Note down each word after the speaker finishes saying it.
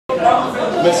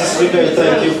Mr. Speaker,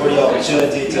 thank you for the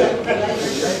opportunity to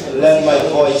lend my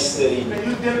voice to the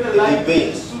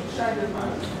debate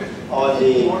on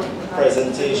the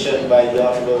presentation by the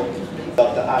Honorable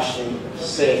Dr. Ashley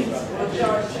Singh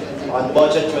on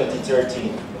Budget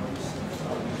 2013.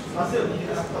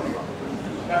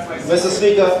 Mr.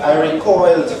 Speaker, I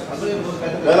recoiled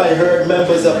when I heard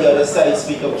members of the other side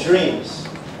speak of dreams,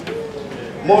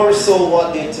 more so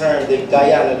what they term the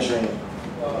Guyana dream.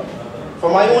 For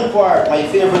my own part, my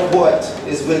favorite poet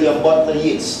is William Butler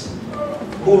Yeats,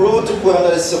 who wrote a poem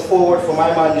that is a foreword for my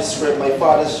manuscript, My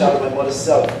Father's Child, My Mother's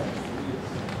Self.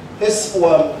 His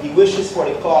poem, He Wishes for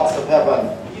the Clouds of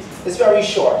Heaven, is very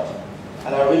short,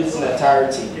 and I read it in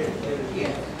entirety.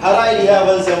 Had I the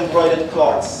heavens embroidered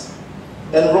cloths,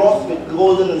 enwrought with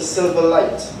golden and silver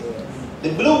light, the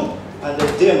blue and the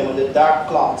dim and the dark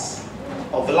cloths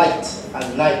of light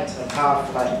and night and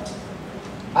half light,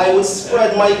 I would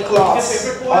spread my cloths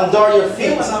under your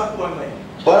feet,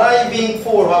 but I being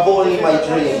poor have only my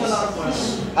dreams.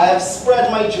 I have spread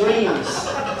my dreams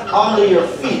under your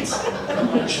feet.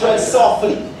 Tread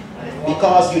softly,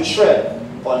 because you tread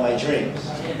on my dreams.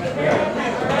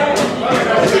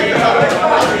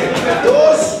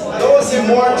 Those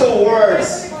immortal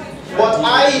words, but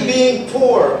I being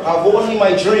poor have only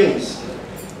my dreams,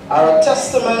 are a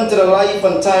testament to the life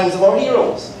and times of our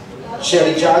heroes,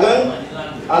 Cherry Jagan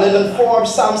and Ellen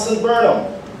Forbes Sampson Burnham,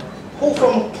 who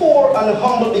from poor and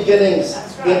humble beginnings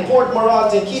in Port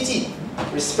Morant and Kitty,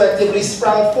 respectively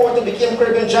sprang forth and became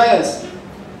Caribbean giants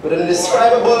with an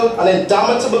indescribable and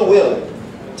indomitable will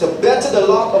to better the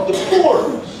lot of the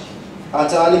poor and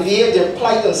to alleviate their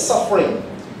plight and suffering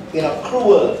in a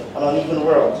cruel and uneven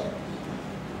world.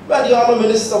 When the Honourable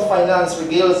Minister of Finance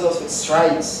regales us with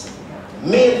strides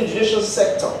made in the judicial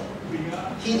sector,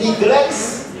 he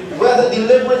neglects, whether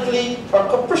deliberately or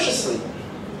capriciously,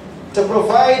 to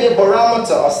provide a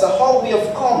barometer as to how we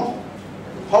have come,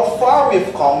 how far we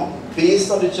have come based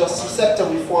on the justice sector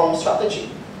reform strategy,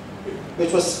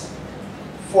 which was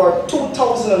for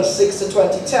 2006 to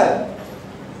 2010.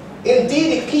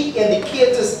 Indeed, the key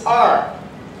indicators are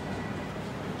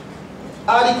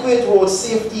adequate road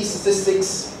safety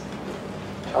statistics,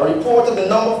 a report of the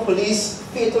number of police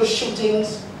fatal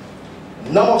shootings,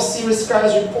 number of serious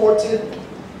crimes reported,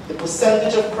 the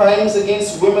percentage of crimes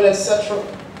against women, etc.,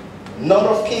 number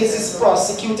of cases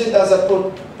prosecuted as a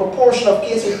proportion of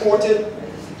cases reported,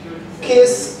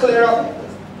 case clear-up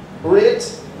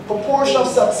rate, proportion of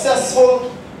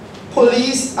successful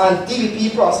police and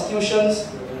DPP prosecutions,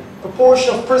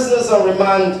 proportion of prisoners on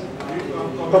remand,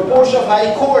 proportion of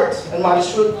high court and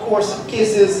magistrate court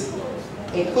cases,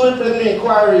 including preliminary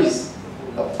inquiries,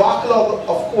 a backlog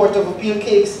of court of appeal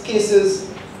cases,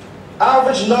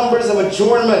 average numbers of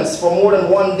adjournments for more than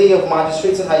 1 day of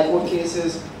magistrates and high court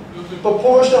cases,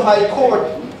 proportion of high court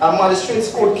and magistrates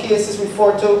court cases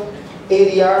referred to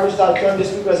ADR, which is Alternative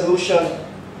Dispute Resolution,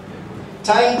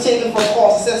 time taken for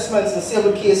cost assessments in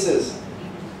civil cases,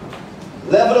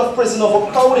 level of prison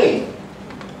overcrowding,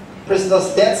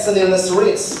 prisoners' deaths and illness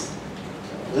rates,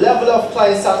 level of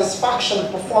client satisfaction and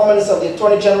performance of the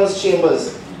Attorney General's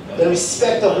chambers in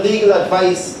respect of legal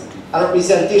advice and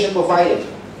representation provided.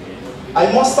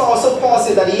 I must also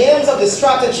posit that the aims of the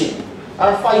strategy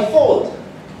are fivefold,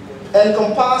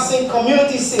 encompassing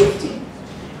community safety,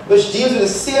 which deals with the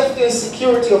safety and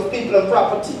security of people and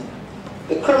property,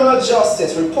 the criminal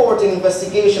justice, reporting,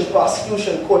 investigation,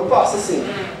 prosecution, court processing,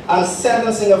 and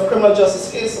sentencing of criminal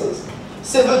justice cases,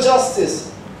 civil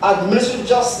justice, administrative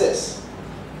justice,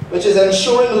 which is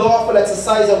ensuring lawful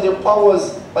exercise of their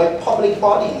powers by public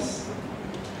bodies,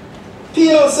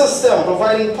 penal system,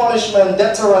 providing punishment,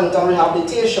 deterrent, and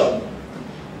rehabilitation,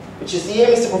 which is the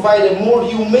aim is to provide a more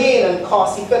humane and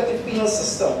cost-effective penal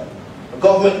system,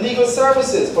 government legal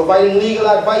services, providing legal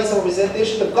advice and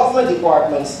representation to government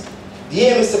departments. The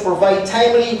aim is to provide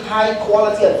timely,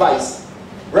 high-quality advice,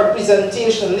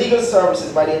 representation, and legal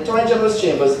services by the Attorney General's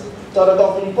chambers to other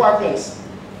government departments.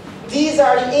 These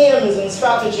are the aims and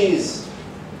strategies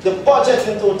the budget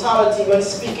in totality, when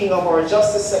speaking of our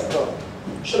justice sector,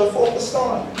 should have focused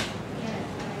on.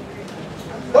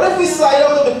 But if we slide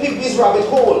out of the Pygmies rabbit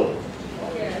hole,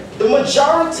 the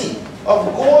majority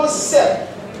of goals set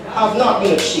have not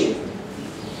been achieved.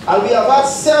 And we have had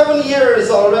 7 years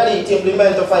already to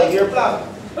implement a 5-year plan.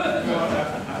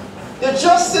 The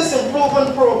Justice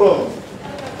Improvement Program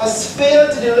has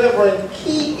failed to deliver in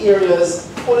key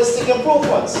areas holistic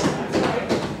improvements.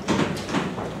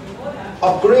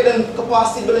 Upgrading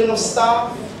capacity building of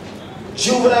staff,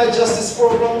 juvenile justice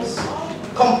programs,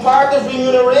 comparative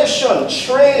remuneration,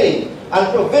 training,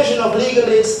 and provision of legal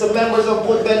aids to members of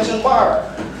both bench and bar,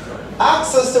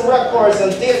 access to records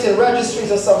and data in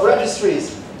registries and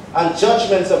sub-registries, and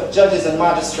judgments of judges and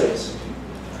magistrates.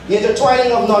 The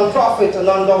intertwining of non-profit and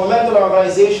non-governmental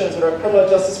organizations with our criminal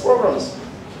justice programs,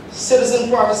 citizen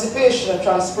participation and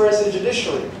transparency in the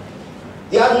judiciary.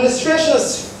 The administration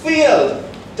has failed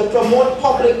to promote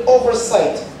public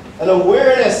oversight and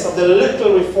awareness of the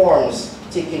little reforms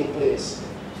taking place.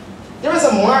 There is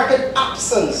a marked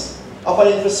absence of an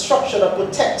infrastructure that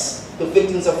protects the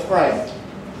victims of crime.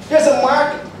 There's a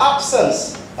marked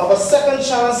absence of a second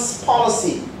chance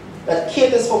policy that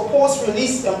caters for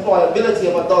post-release employability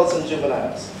of adults and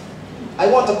juveniles. I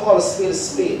want to call a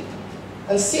spade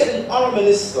and say that the Honourable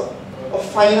Minister of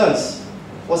Finance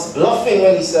was bluffing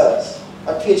when he says,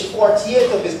 at page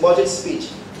 48 of his budget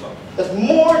speech, that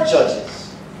more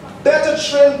judges, better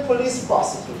trained police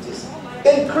prosecutors,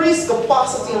 increased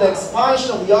capacity and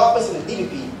expansion of the office of the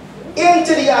DPP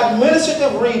into the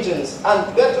administrative regions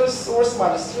and better source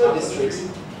magisterial districts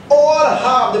all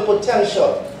have the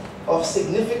potential of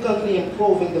significantly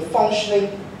improving the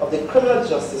functioning of the criminal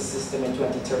justice system in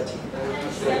 2013.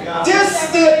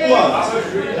 This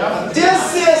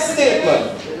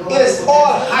statement is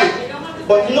all hype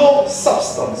but no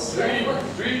substance.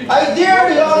 I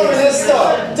dare the Honourable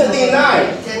Minister to deny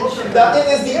that it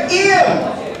is the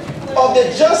aim of the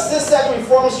Justice Sector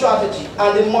Reform Strategy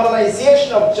and the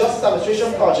Modernization of Justice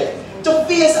Administration Project to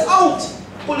phase out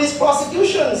police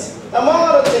prosecutions, among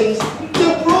other things,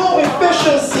 to improve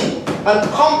efficiency and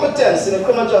competence in the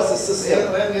criminal justice system,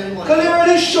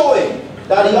 clearly showing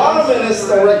that the Honourable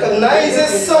Minister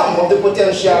recognizes some of the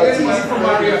potentialities,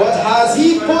 but has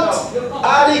he put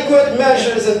adequate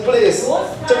measures in place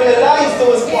to realize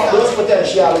those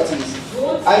potentialities?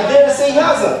 I dare say he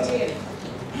hasn't.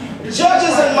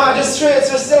 Judges and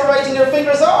magistrates are still writing their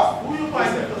fingers off.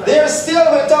 They are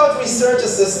still without research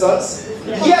assistants,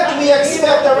 yet we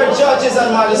expect our judges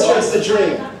and magistrates to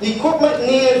dream. The equipment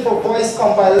needed for voice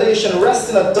compilation rests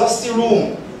in a dusty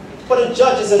room, but the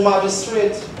judges and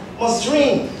magistrates must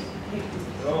dream.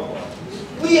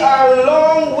 We are a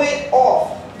long way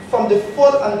off from the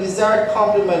full and desired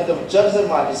complement of judges and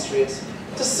magistrates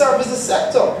to service the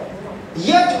sector,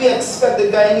 yet we expect the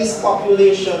Guyanese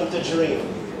population to dream.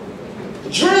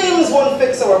 Dreams won't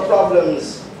fix our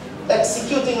problems.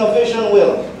 Executing a vision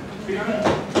will.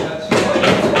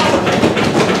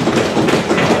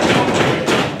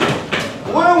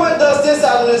 Wherewith does this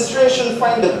administration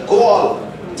find the gall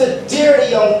to dare the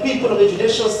young people of the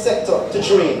judicial sector to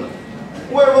dream?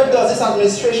 Wherewith does this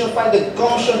administration find the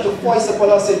gumption to voice upon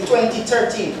us in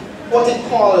 2013 what it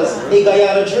calls a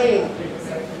Guyana dream?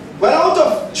 When out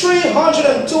of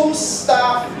 302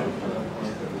 staff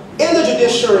in the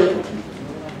judiciary,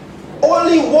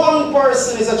 only one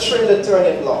person is a trained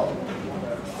attorney at law.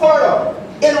 Further,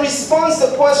 in response to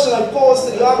the question I posed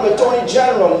to the Honourable Attorney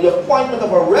General in the appointment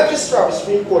of a Registrar of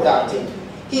Supreme Court acting,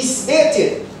 he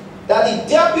stated that the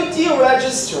Deputy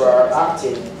Registrar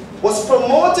acting was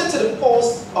promoted to the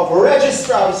post of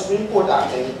Registrar of Supreme Court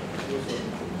acting.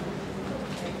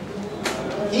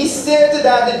 He stated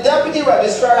that the Deputy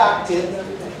Registrar acting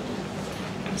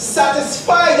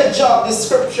satisfied the job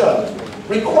description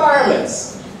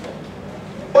requirements,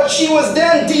 but she was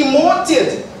then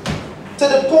demoted to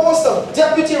the post of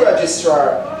Deputy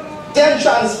Registrar, then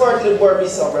transferred to the Burby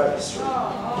Sub-Registry.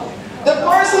 The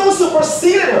person who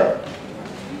superseded her,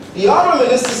 the Honourable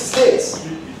Minister states,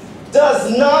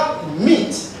 does not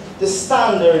meet the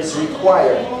standards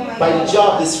required by the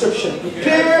job description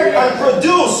prepared and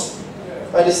produced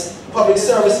by the Public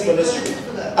Service Ministry.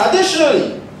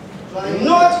 Additionally,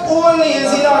 not only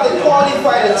is he not a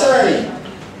qualified attorney,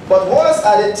 but was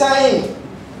at the time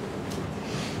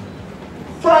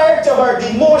prior to her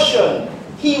demotion,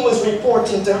 he was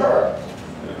reporting to her.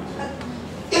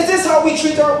 Is this how we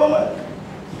treat our women?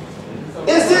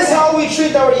 Is this how we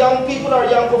treat our young people, our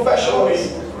young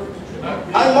professionals?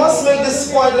 I must make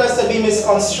this point lest it be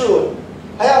misconstrued.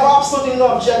 I have absolutely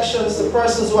no objections to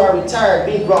persons who are retired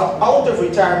being brought out of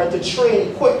retirement to train,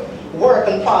 equip, work,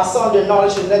 and pass on their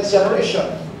knowledge to the next generation.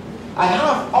 I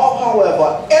have,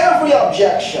 however, every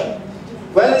objection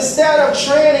when instead of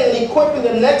training and equipping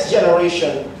the next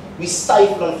generation, we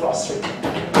stifle and frustrate.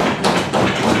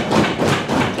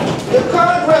 The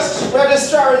current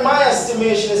registrar, in my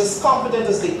estimation, is as competent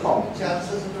as they come,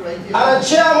 and a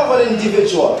gem of an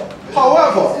individual.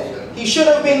 However, he should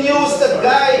have been used to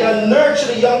guide and nurture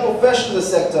the young professionals of the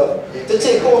sector to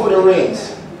take over the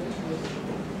reins.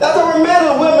 That our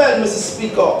men and women, Mr.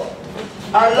 Speaker,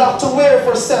 are locked away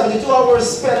for 72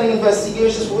 hours spending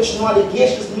investigations for which no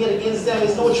allegations made against them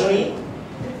is no dream.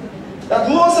 That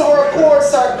most of our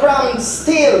courts are crammed,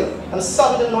 stale, and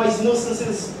subject to noise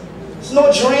nuisances is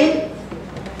no dream.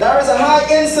 There is a high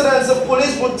incidence of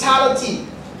police brutality,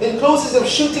 inclusive of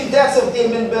shooting deaths of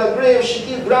Damien Belgrave,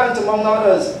 Shaquille Grant, among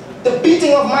others. The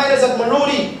beating of miners at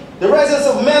Marudi, the residents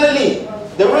of Melanie,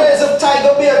 the raids of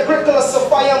Tiger Bay, Agricola,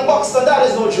 Sophia, and Buxton. That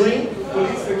is no dream.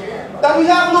 That we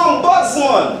have no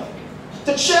ombudsman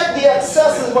to check the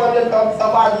excesses of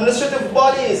our administrative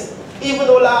bodies. Even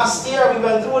though last year we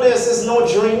went through this, is no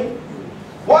dream.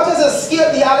 What has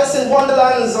escaped the Alice in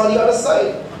Wonderlands on the other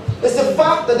side is the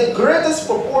fact that the greatest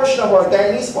proportion of our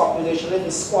Guyanese population live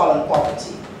in squalor and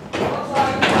poverty.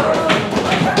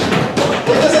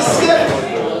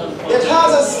 It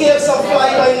has escaped some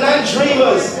fly-by-night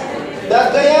dreamers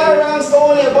that Guyana ranks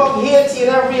only above Haiti in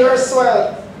every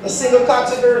erstwhile a single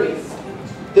category.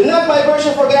 The net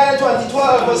migration for Guyana in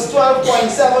 2012 was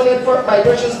 12.78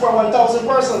 migrations per 1,000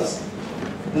 persons.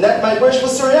 The net migration for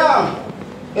Suriname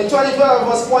in 2012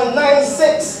 was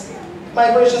 0.96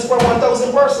 migrations per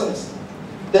 1,000 persons.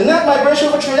 The net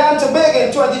migration for Trinidad and Tobago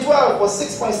in 2012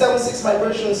 was 6.76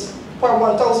 migrations per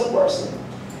 1,000 persons.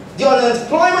 The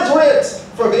unemployment rate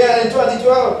for Guyana in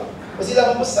 2012 was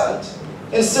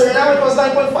 11%. In Suriname it was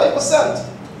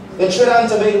 9.5%. In Trinidad and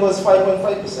Tobago it was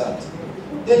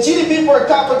 5.5%. The GDP per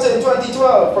capita in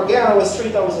 2012 for Guyana was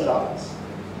 $3,000.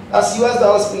 That's US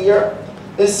dollars per year.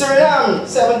 In Suriname,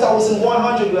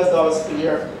 $7,100 US dollars per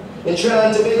year. In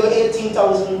Trinidad and Tobago,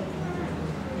 $18,000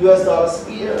 US dollars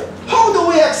per year. How do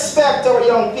we expect our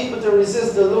young people to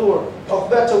resist the lure of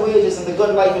better wages and the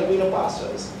good life in greener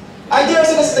pastures? I dare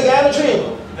say this is the Guyana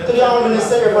dream to the Honorable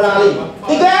Minister Irfaan Ali.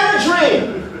 The Guyana dream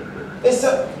is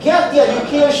to get the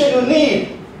education you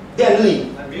need, then leave.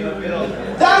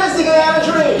 That is the Guyana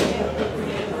dream.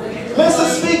 Mr.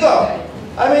 Speaker,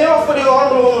 I may offer the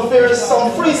Honorable Home Affairs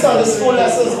some free Sunday school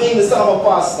lessons being the son of a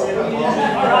pastor.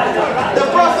 The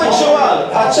Prophet Joel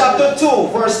at chapter 2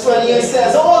 verse 28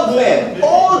 says, old men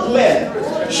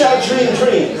shall dream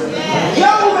dreams.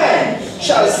 Young men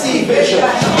shall see visions.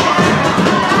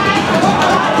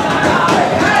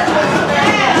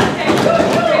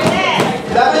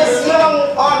 That this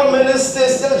young Honorable Minister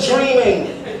is still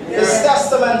dreaming is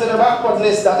testament to the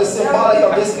backwardness that is symbolic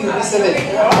of this civic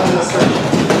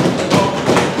administration.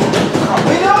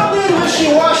 We don't need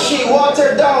wishy-washy,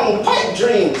 watered-down pipe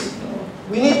dreams.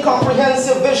 We need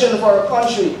comprehensive vision for our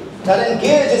country that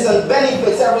engages and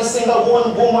benefits every single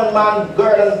woman, man,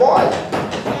 girl, and boy.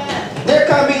 There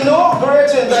can be no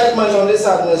greater indictment on this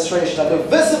administration than the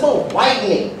visible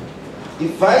widening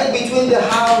divide between the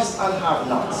haves and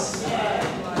have-nots.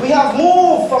 We have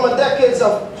moved from a decades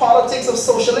of politics of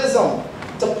socialism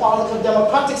to politics of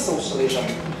democratic socialism,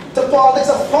 to politics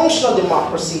of functional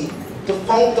democracy, to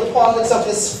the politics of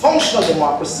dysfunctional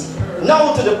democracy,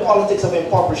 now to the politics of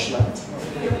impoverishment.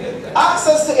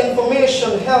 Access to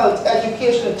information, health,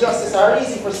 education, and justice are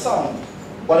easy for some,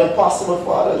 but impossible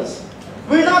for others.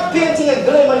 We're not painting a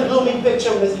glim and gloomy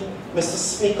picture, Mr.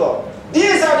 Speaker.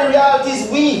 These are the realities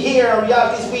we hear and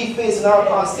realities we face in our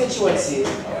constituencies.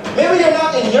 Maybe they're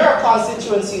not in your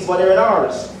constituencies, but they're in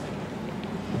ours.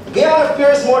 Guyana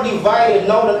appears more divided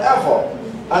now than ever,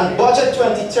 and Budget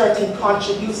 2013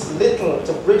 contributes little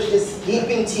to bridge this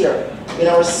gaping tear in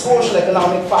our social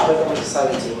economic fabric of our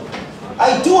society.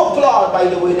 I do applaud, by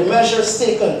the way, the measures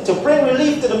taken to bring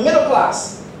relief to the middle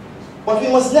class, but we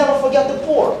must never forget the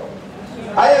poor.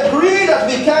 I agree that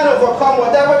we can overcome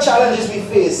whatever challenges we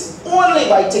face only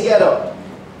by together,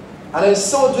 and in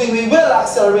so doing we will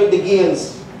accelerate the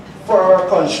gains for our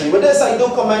country. With this, I do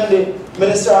commend the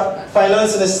Minister of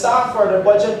Finance and his staff for the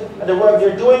budget and the work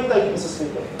they're doing. Thank you, Mr.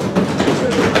 Speaker.